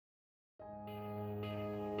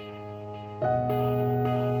Hello,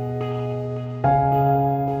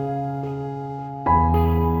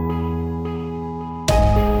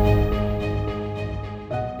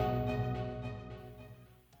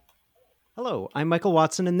 I'm Michael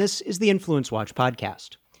Watson, and this is the Influence Watch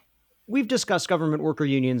podcast. We've discussed government worker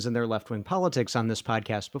unions and their left-wing politics on this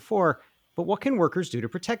podcast before, but what can workers do to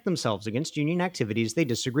protect themselves against union activities they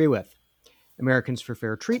disagree with? Americans for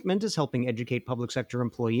Fair Treatment is helping educate public sector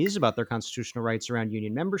employees about their constitutional rights around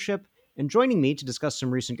union membership, and joining me to discuss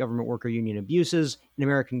some recent government worker union abuses and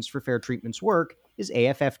Americans for Fair Treatment's work is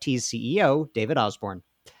AFFT's CEO, David Osborne.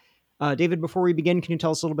 David, before we begin, can you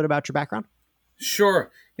tell us a little bit about your background?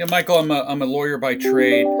 Sure. Yeah, Michael, I'm a lawyer by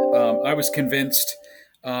trade. I was convinced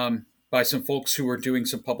by some folks who were doing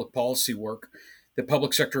some public policy work that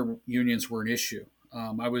public sector unions were an issue.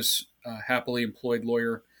 I was a happily employed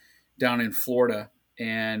lawyer down in Florida,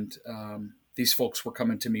 and these folks were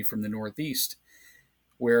coming to me from the Northeast,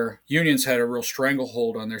 where unions had a real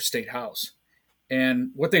stranglehold on their state house.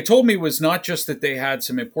 And what they told me was not just that they had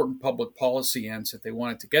some important public policy ends that they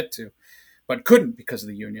wanted to get to, but couldn't because of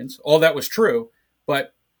the unions. All that was true.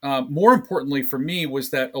 But more importantly for me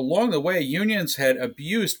was that along the way, unions had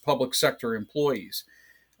abused public sector employees.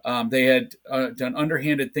 They had done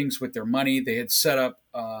underhanded things with their money. They had set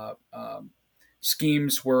up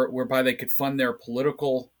schemes whereby they could fund their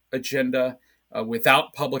political agenda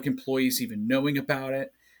without public employees even knowing about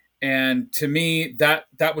it. And to me,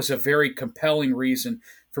 that was a very compelling reason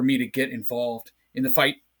for me to get involved in the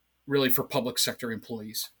fight, really, for public sector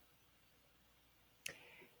employees.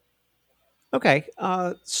 Okay,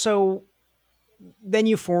 so then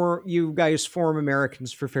you guys form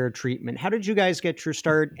Americans for Fair Treatment. How did you guys get your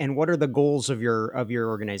start, and what are the goals of your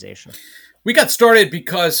organization? We got started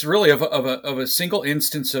because really of a single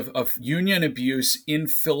instance of union abuse in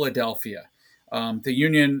Philadelphia. The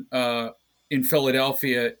union in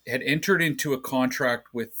Philadelphia had entered into a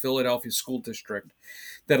contract with Philadelphia School District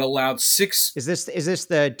that allowed six. Is this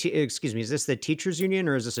the excuse me? Is this the teachers union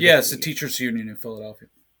or is this? Yes, the teachers union in Philadelphia.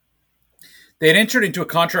 They had entered into a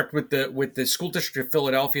contract with the school district of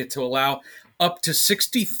Philadelphia to allow up to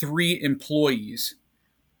 63 employees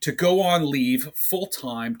to go on leave full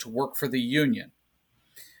time to work for the union.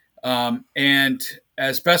 And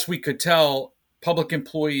as best we could tell, public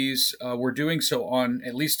employees were doing so on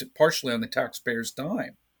at least partially on the taxpayers'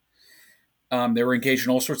 dime. They were engaged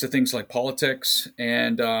in all sorts of things like politics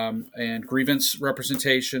and grievance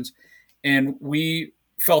representations, and we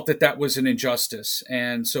felt that was an injustice.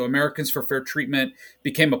 And so Americans for Fair Treatment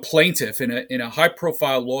became a plaintiff in a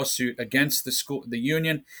high-profile lawsuit against the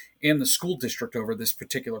union and the school district over this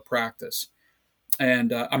particular practice.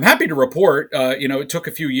 And I'm happy to report, it took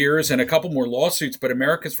a few years and a couple more lawsuits, but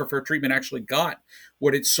Americans for Fair Treatment actually got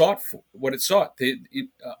what it sought.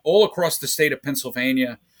 All across the state of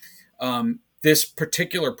Pennsylvania, this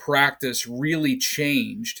particular practice really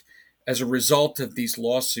changed as a result of these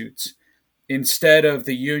lawsuits. Instead of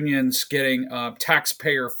the unions getting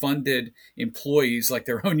taxpayer-funded employees like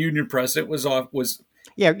their own union president was.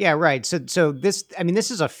 Yeah, right. So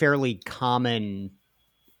this is a fairly common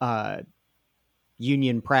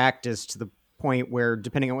union practice to the point where,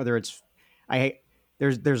 depending on whether it's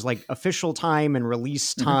there's like official time and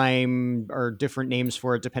release time or different names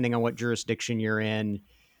for it depending on what jurisdiction you're in,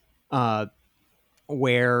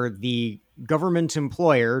 where the government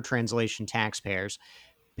employer, translation taxpayers,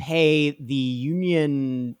 pay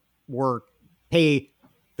the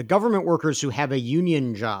government workers who have a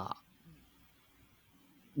union job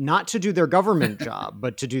not to do their government job,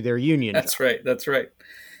 but to do their union job. That's right.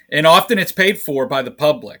 And often it's paid for by the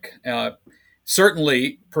public.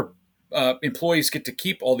 Certainly, employees get to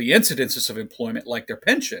keep all the incidences of employment, like their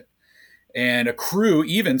pension, and accrue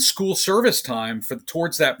even school service time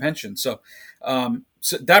towards that pension. So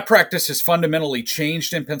that practice has fundamentally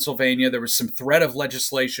changed in Pennsylvania. There was some threat of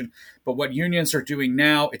legislation, but what unions are doing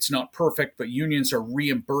now, it's not perfect, but unions are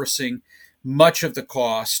reimbursing much of the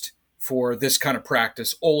cost for this kind of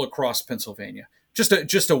practice all across Pennsylvania.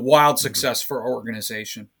 Just a wild success for our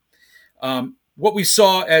organization. What we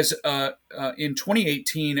saw as in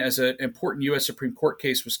 2018 as an important U.S. Supreme Court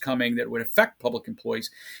case was coming that would affect public employees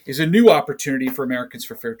is a new opportunity for Americans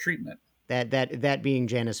for Fair Treatment. That being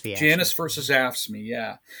Janus v. AFSCME. Janus versus AFSCME,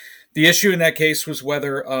 yeah. The issue in that case was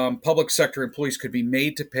whether public sector employees could be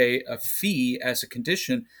made to pay a fee as a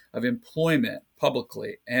condition of employment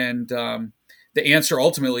publicly. And the answer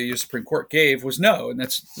ultimately the Supreme Court gave was no. And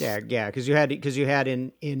that's because you had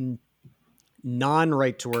in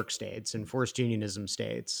non-right to work states and forced unionism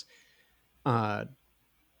states, at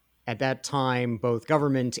that time, both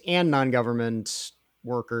government and non-government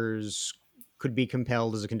workers could be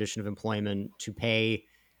compelled as a condition of employment to pay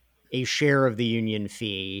a share of the union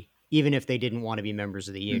fee, even if they didn't want to be members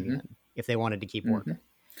of the union, Mm-hmm. if they wanted to keep Mm-hmm. working.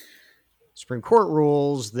 Supreme Court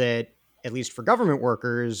rules that, at least for government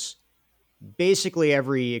workers, basically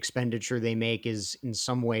every expenditure they make is in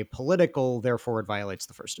some way political, therefore it violates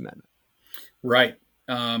the First Amendment. Right.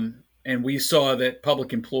 And we saw that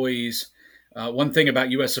public employees, one thing about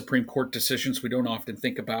U.S. Supreme Court decisions we don't often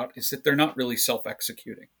think about is that they're not really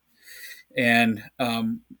self-executing. And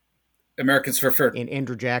Americans for Fair. And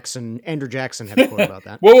Andrew Jackson had a quote about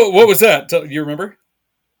that. What was that? Do you remember?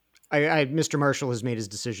 Mr. Marshall has made his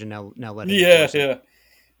decision. Now let him.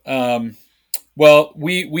 Yeah. Well,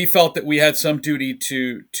 we felt that we had some duty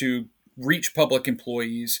to reach public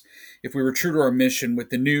employees if we were true to our mission with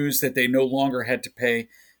the news that they no longer had to pay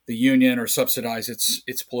the union or subsidize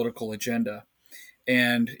its political agenda.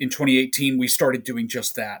 And in 2018, we started doing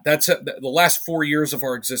just that. The last 4 years of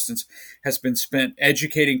our existence has been spent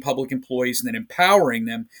educating public employees and then empowering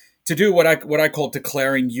them to do what I call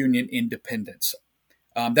declaring union independence.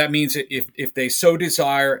 That means if they so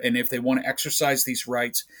desire and if they want to exercise these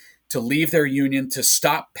rights, to leave their union, to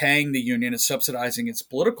stop paying the union and subsidizing its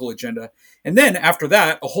political agenda. And then after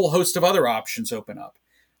that, a whole host of other options open up.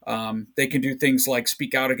 They can do things like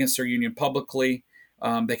speak out against their union publicly.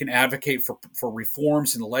 They can advocate for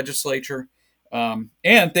reforms in the legislature. And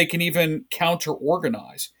they can even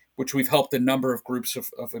counter-organize, which we've helped a number of groups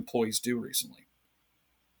of employees do recently.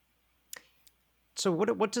 So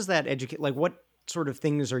what does that educate? Like, what sort of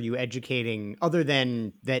things are you educating other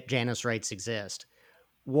than that Janus rights exist?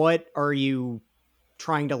 What are you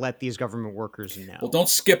trying to let these government workers know? Well, don't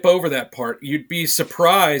skip over that part. You'd be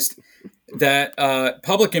surprised that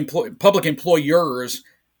public employers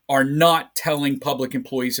are not telling public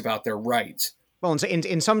employees about their rights. Well,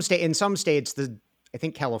 in some states, I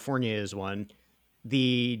think California is one.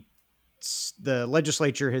 The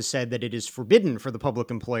legislature has said that it is forbidden for the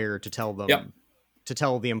public employer to tell them. Yep. To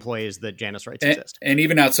tell the employees that Janus rights exist. And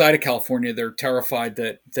even outside of California, they're terrified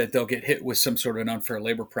that they'll get hit with some sort of an unfair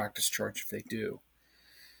labor practice charge if they do.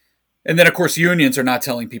 And then, of course, unions are not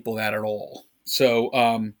telling people that at all. So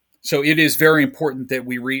it is very important that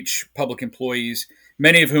we reach public employees,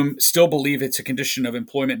 many of whom still believe it's a condition of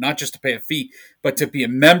employment, not just to pay a fee, but to be a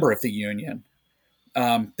member of the union,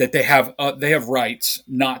 that they have rights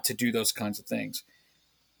not to do those kinds of things.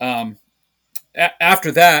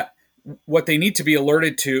 After that, what they need to be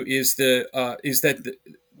alerted to is that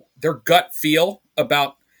their gut feel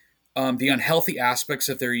about the unhealthy aspects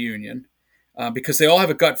of their union, because they all have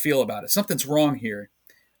a gut feel about it. Something's wrong here.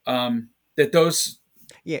 That those,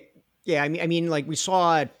 yeah. I mean, like we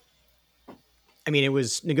saw. I mean, it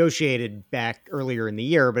was negotiated back earlier in the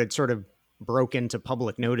year, but it sort of broke into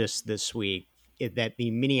public notice this week that the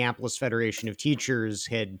Minneapolis Federation of Teachers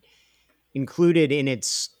had included in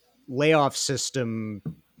its layoff system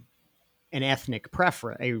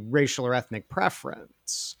a racial or ethnic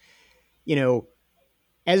preference.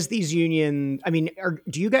 As these unions, I mean,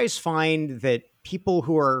 do you guys find that people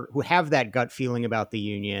who have that gut feeling about the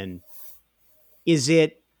union, is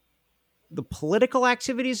it the political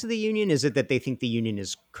activities of the union? Is it that they think the union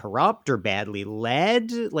is corrupt or badly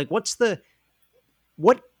led? Like, what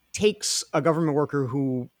takes a government worker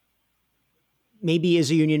who maybe is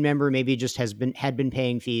a union member, maybe just had been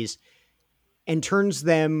paying fees, and turns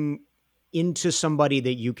them into somebody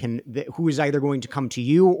who is either going to come to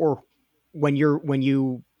you, or when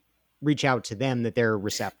you reach out to them, that they're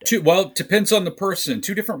receptive? Well, it depends on the person.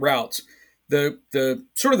 Two different routes. The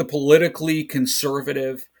sort of the politically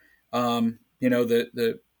conservative, the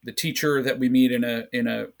teacher that we meet in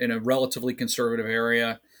a relatively conservative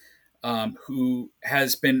area, who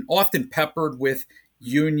has been often peppered with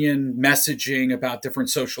union messaging about different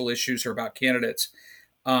social issues or about candidates.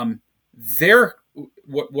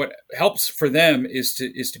 What helps for them is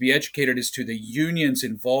to be educated as to the union's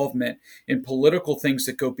involvement in political things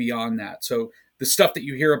that go beyond that. So the stuff that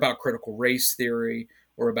you hear about critical race theory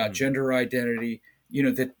or about gender identity,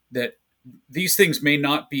 that these things may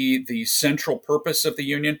not be the central purpose of the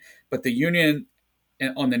union, but the union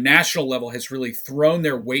on the national level has really thrown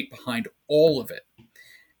their weight behind all of it.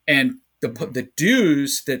 And the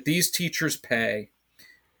dues that these teachers pay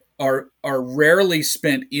are rarely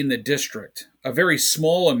spent in the district. A very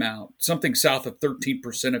small amount, something south of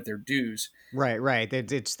 13% of their dues. Right.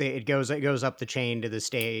 It goes up the chain to the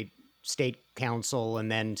state council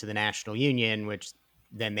and then to the national union, which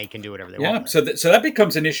then they can do whatever they want. So that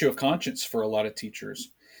becomes an issue of conscience for a lot of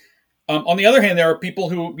teachers. On the other hand, there are people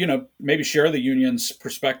who maybe share the union's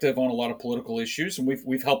perspective on a lot of political issues, and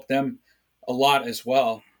we've helped them a lot as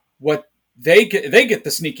well. What they get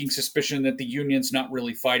the sneaking suspicion that the union's not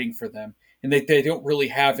really fighting for them, and that they don't really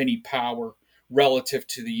have any power relative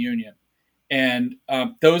to the union. And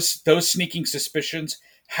those sneaking suspicions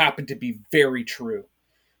happen to be very true.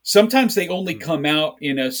 Sometimes they only come out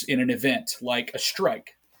in an event like a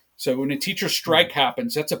strike. So when a teacher strike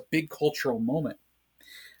happens, that's a big cultural moment.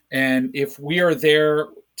 And if we are there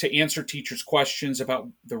to answer teachers' questions about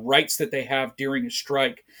the rights that they have during a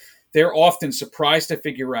strike, they're often surprised to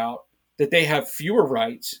figure out that they have fewer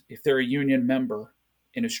rights if they're a union member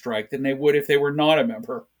in a strike than they would if they were not a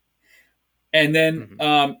member. And then,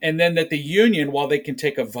 that the union, while they can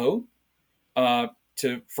take a vote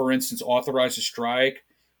to, for instance, authorize a strike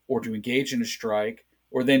or to engage in a strike,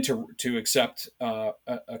 or then to accept a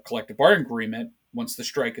collective bargaining agreement once the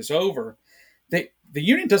strike is over, the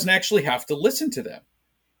union doesn't actually have to listen to them.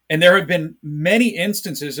 And there have been many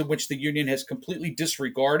instances in which the union has completely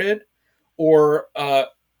disregarded or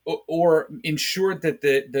ensured that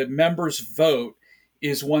the members' vote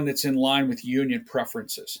is one that's in line with union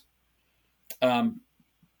preferences.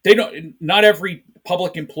 Not every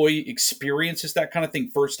public employee experiences that kind of thing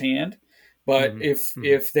firsthand, but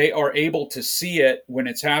if they are able to see it when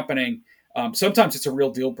it's happening, sometimes it's a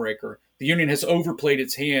real deal breaker. The union has overplayed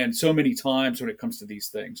its hand so many times when it comes to these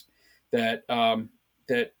things that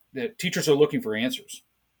that teachers are looking for answers.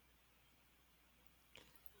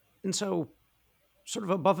 And so, sort of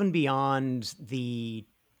above and beyond the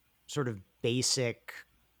sort of basic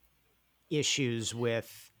issues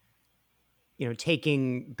with,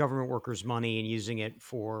 taking government workers' money and using it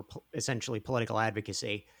for essentially political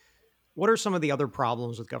advocacy, what are some of the other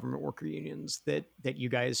problems with government worker unions that you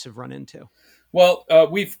guys have run into? Well,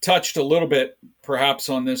 we've touched a little bit perhaps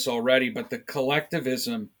on this already, but the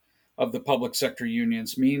collectivism of the public sector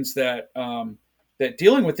unions means that that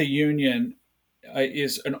dealing with the union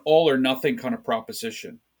is an all or nothing kind of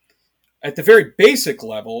proposition. At the very basic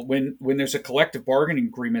level, when there's a collective bargaining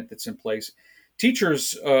agreement that's in place,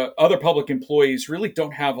 teachers, other public employees really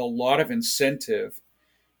don't have a lot of incentive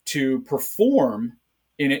to perform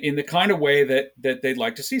in the kind of way that they'd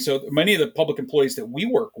like to see. So many of the public employees that we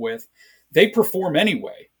work with, they perform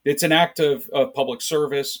anyway. It's an act of public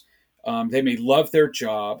service. They may love their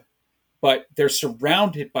job, but they're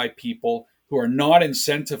surrounded by people who are not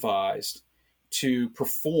incentivized to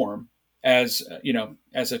perform as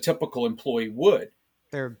a typical employee would.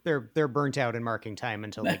 They're burnt out and marking time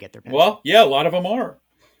until they get their pension. Well, yeah, a lot of them are.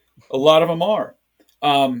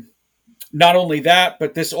 Not only that,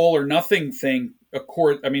 but this all or nothing thing,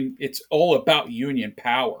 it's all about union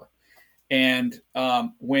power. And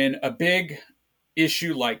when a big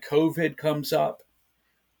issue like COVID comes up,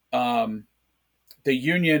 the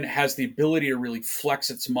union has the ability to really flex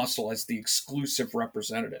its muscle as the exclusive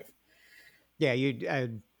representative. Yeah,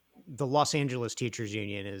 the Los Angeles Teachers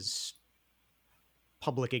Union is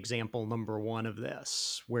public example number one of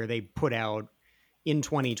this, where they put out in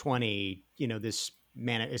 2020, this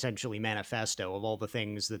essentially manifesto of all the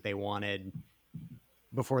things that they wanted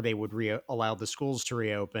before they would allow the schools to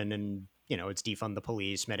reopen. And, it's defund the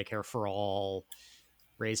police, Medicare for all,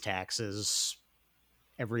 raise taxes,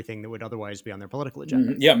 everything that would otherwise be on their political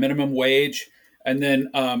agenda. Yeah, minimum wage. And then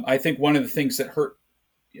I think one of the things that hurt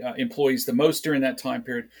employees the most during that time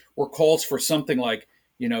period were calls for something like,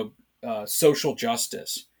 social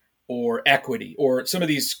justice or equity, or some of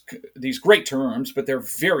these great terms, but they're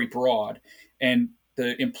very broad. And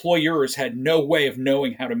the employers had no way of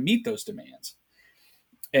knowing how to meet those demands.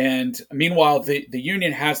 And meanwhile, the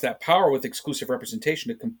union has that power with exclusive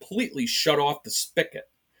representation to completely shut off the spigot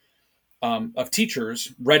of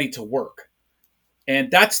teachers ready to work. And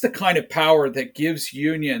that's the kind of power that gives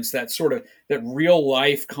unions that real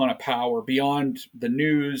life kind of power beyond the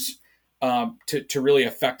news to really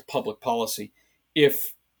affect public policy.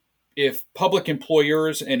 If public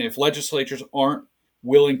employers and if legislatures aren't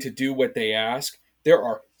willing to do what they ask, there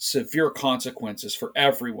are severe consequences for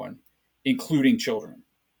everyone, including children.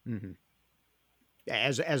 Mm-hmm.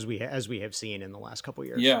 As we have seen in the last couple of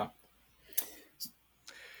years. Yeah.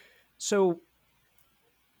 So,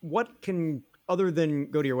 what can, other than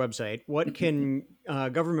go to your website, what can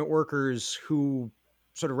government workers who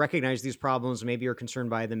sort of recognize these problems, maybe are concerned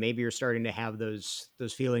by them, maybe are starting to have those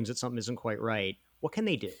feelings that something isn't quite right, what can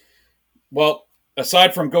they do? Well,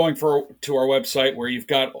 aside from going to our website, where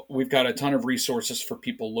we've got a ton of resources for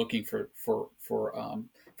people looking for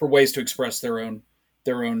ways to express their own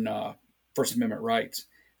First Amendment rights,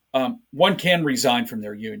 one can resign from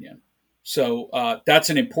their union. So that's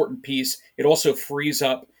an important piece. It also frees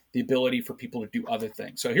up the ability for people to do other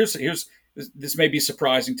things. So this may be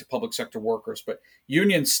surprising to public sector workers, but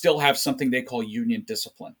unions still have something they call union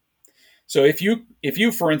discipline. So if you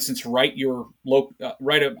for instance write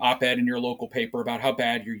an op-ed in your local paper about how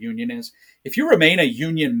bad your union is, if you remain a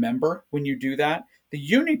union member when you do that, the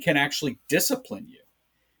union can actually discipline you.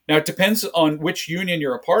 Now it depends on which union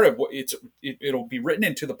you're a part of. It'll be written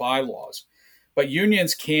into the bylaws, but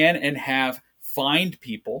unions can and have fined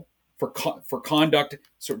people for conduct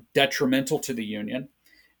sort of detrimental to the union,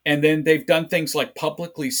 and then they've done things like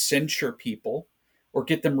publicly censure people or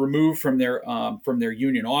get them removed from their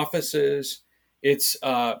union offices. It's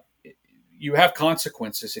You have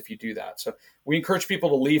consequences if you do that. So we encourage people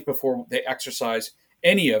to leave before they exercise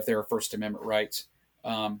any of their First Amendment rights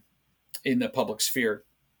in the public sphere.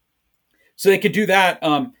 So they could do that.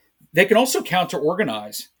 They can also counter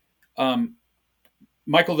organize.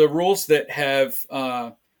 Michael, the rules that have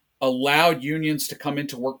allowed unions to come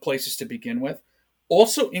into workplaces to begin with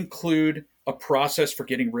also include a process for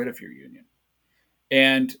getting rid of your union.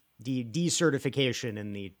 And the decertification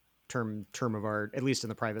in the term of art, at least in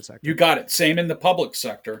the private sector. You got it. Same in the public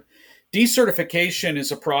sector. Decertification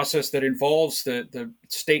is a process that involves the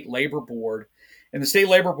state labor board, and the state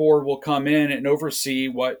labor board will come in and oversee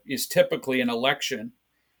what is typically an election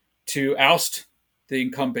to oust the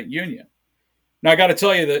incumbent union. Now, I got to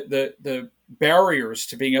tell you that the barriers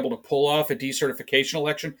to being able to pull off a decertification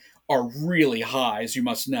election are really high, as you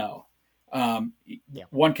must know.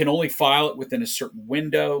 One can only file it within a certain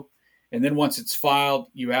window. And then once it's filed,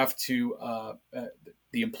 you have to,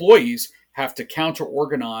 the employees have to counter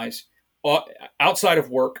organize outside of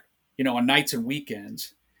work, on nights and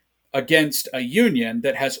weekends against a union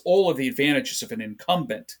that has all of the advantages of an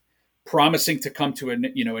incumbent, promising to come to a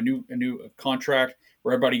new contract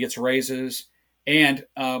where everybody gets raises, and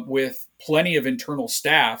with plenty of internal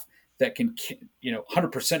staff that can,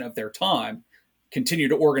 100% of their time continue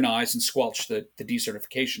to organize and squelch the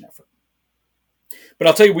decertification effort. But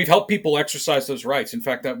I'll tell you, we've helped people exercise those rights. In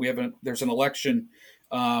fact, there's an election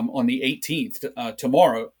on the 18th,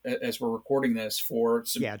 tomorrow, as we're recording this.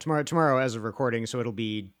 Tomorrow as of recording. So it'll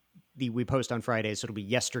be we post on Friday, so it'll be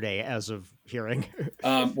yesterday as of hearing.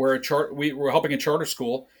 We're helping a charter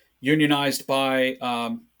school unionized by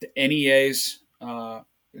the NEA's by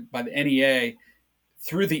the NEA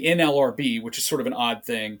through the NLRB, which is sort of an odd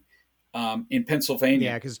thing in Pennsylvania.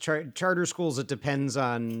 Yeah, because charter schools, it depends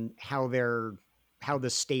on how the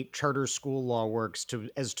state charter school law works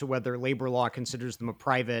as to whether labor law considers them a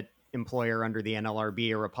private employer under the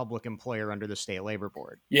NLRB or a public employer under the state labor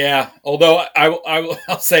board. Yeah, although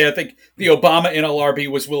I'll say I think the Obama NLRB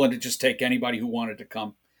was willing to just take anybody who wanted to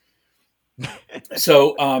come.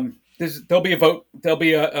 So there'll be a vote.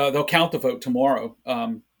 They'll count the vote tomorrow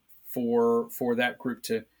for that group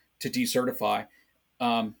to decertify.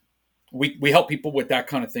 We help people with that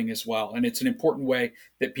kind of thing as well, and it's an important way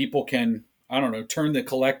that people can, turn the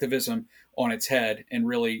collectivism on its head and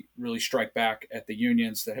really, really strike back at the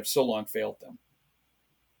unions that have so long failed them.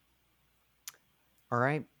 All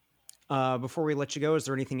right. Before we let you go, is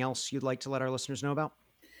there anything else you'd like to let our listeners know about?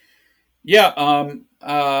 Yeah.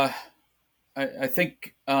 I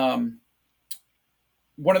think one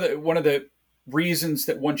of the reasons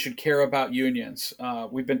that one should care about unions,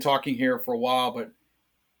 we've been talking here for a while, but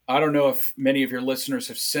I don't know if many of your listeners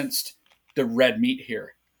have sensed the red meat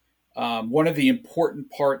here. One of the important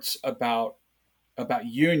parts about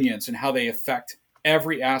unions and how they affect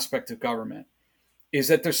every aspect of government is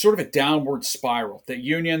that there's sort of a downward spiral. That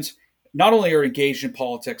unions not only are engaged in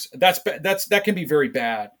politics, that can be very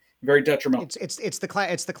bad, very detrimental. It's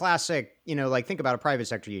the classic, think about a private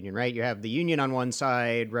sector union, right? You have the union on one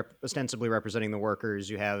side, ostensibly representing the workers.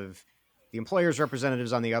 You have the employer's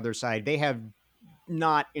representatives on the other side. They have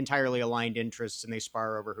not entirely aligned interests, and they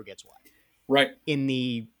spar over who gets what. Right. In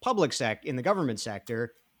the public sector, in the government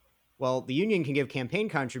sector, well, the union can give campaign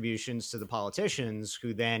contributions to the politicians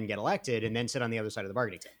who then get elected and then sit on the other side of the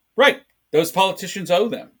bargaining table. Right. Those politicians owe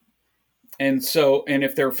them. And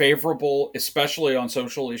if they're favorable, especially on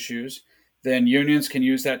social issues, then unions can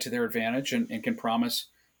use that to their advantage and can promise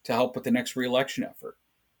to help with the next reelection effort.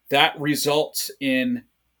 That results in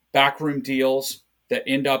backroom deals that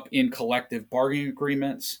end up in collective bargaining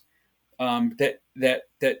agreements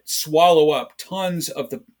that swallow up tons of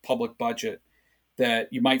the public budget that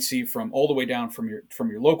you might see from all the way down from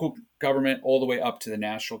your local government all the way up to the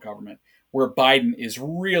national government, where Biden is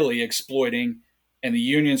really exploiting and the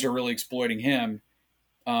unions are really exploiting him,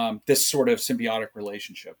 this sort of symbiotic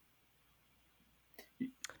relationship.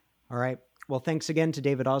 All right. Well, thanks again to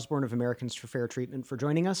David Osborne of Americans for Fair Treatment for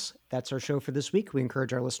joining us. That's our show for this week. We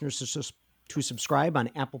encourage our listeners to subscribe on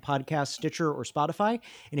Apple Podcasts, Stitcher, or Spotify.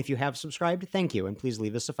 And if you have subscribed, thank you. And please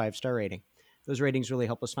leave us a 5-star rating. Those ratings really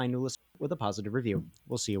help us find new listeners with a positive review.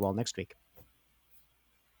 We'll see you all next week.